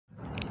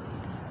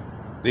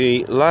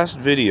The last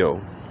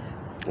video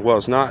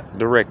was not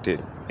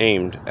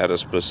aimed at a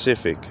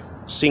specific,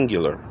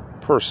 singular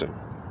person.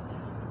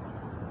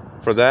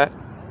 For that,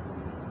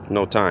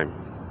 no time.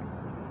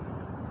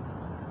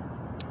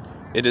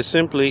 It is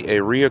simply a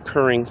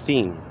reoccurring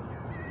theme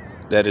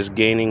that is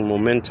gaining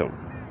momentum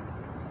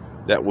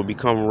that will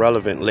become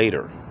relevant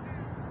later,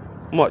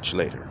 much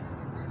later.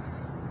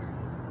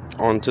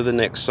 On to the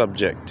next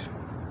subject.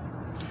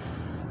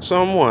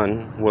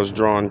 Someone was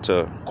drawn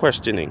to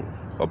questioning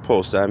a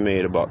post I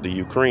made about the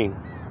Ukraine.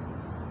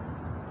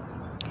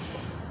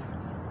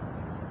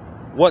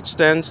 What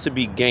stands to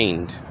be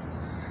gained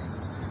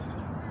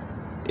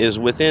is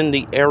within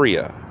the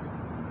area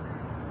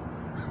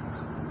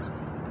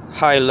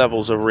high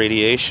levels of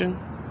radiation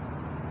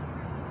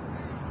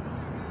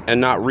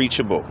and not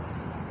reachable,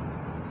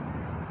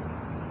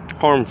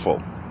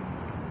 harmful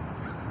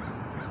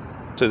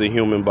to the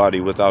human body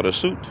without a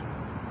suit.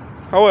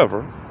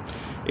 However,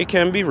 it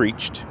can be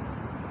reached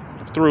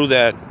through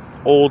that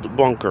old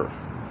bunker.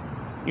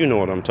 You know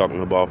what I'm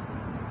talking about.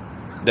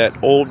 That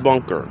old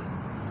bunker.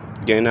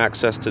 Gain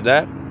access to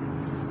that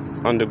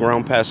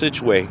underground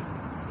passageway.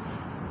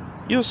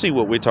 You'll see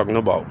what we're talking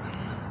about.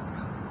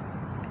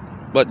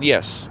 But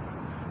yes,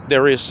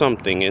 there is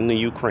something in the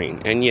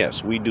Ukraine. And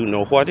yes, we do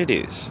know what it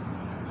is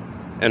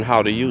and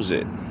how to use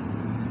it.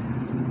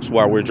 That's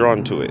why we're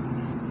drawn to it.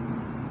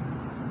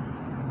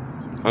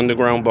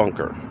 Underground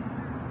bunker.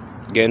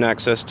 Gain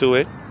access to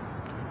it.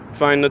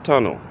 Find the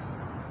tunnel.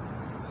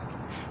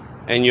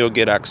 And you'll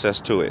get access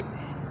to it.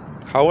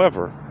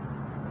 However,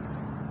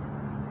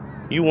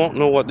 you won't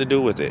know what to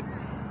do with it.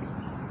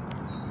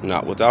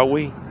 Not without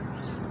we.